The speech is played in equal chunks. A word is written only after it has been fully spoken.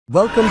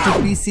Welcome to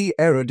PC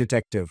Error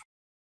Detective,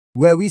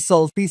 where we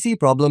solve PC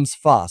problems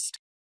fast.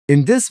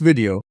 In this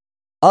video,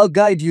 I'll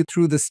guide you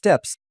through the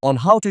steps on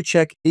how to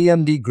check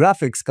AMD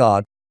graphics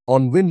card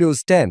on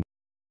Windows 10,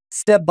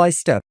 step by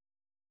step.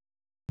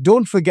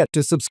 Don't forget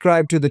to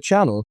subscribe to the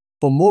channel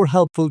for more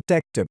helpful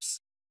tech tips.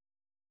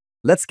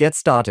 Let's get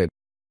started.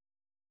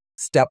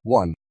 Step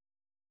 1.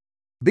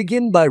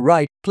 Begin by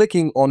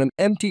right-clicking on an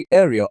empty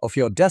area of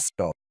your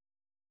desktop.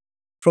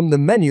 From the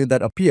menu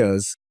that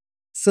appears,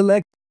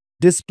 select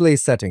Display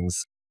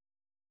Settings.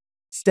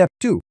 Step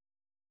 2.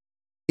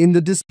 In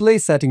the Display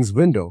Settings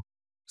window,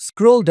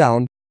 scroll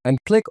down and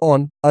click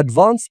on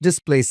Advanced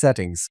Display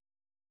Settings.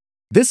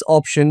 This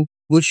option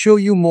will show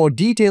you more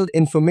detailed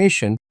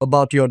information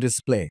about your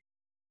display.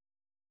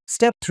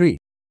 Step 3.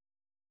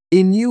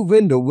 A new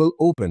window will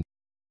open.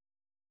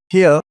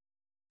 Here,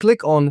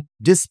 click on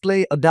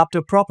Display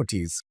Adapter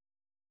Properties.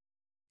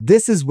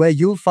 This is where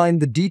you'll find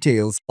the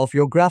details of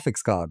your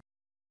graphics card.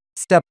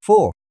 Step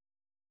 4.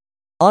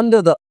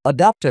 Under the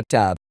Adapter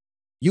tab,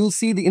 you'll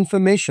see the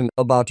information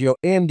about your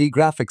AMD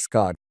graphics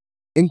card,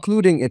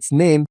 including its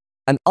name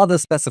and other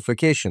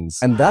specifications.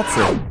 And that's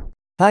it.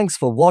 Thanks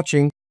for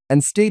watching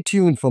and stay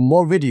tuned for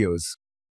more videos.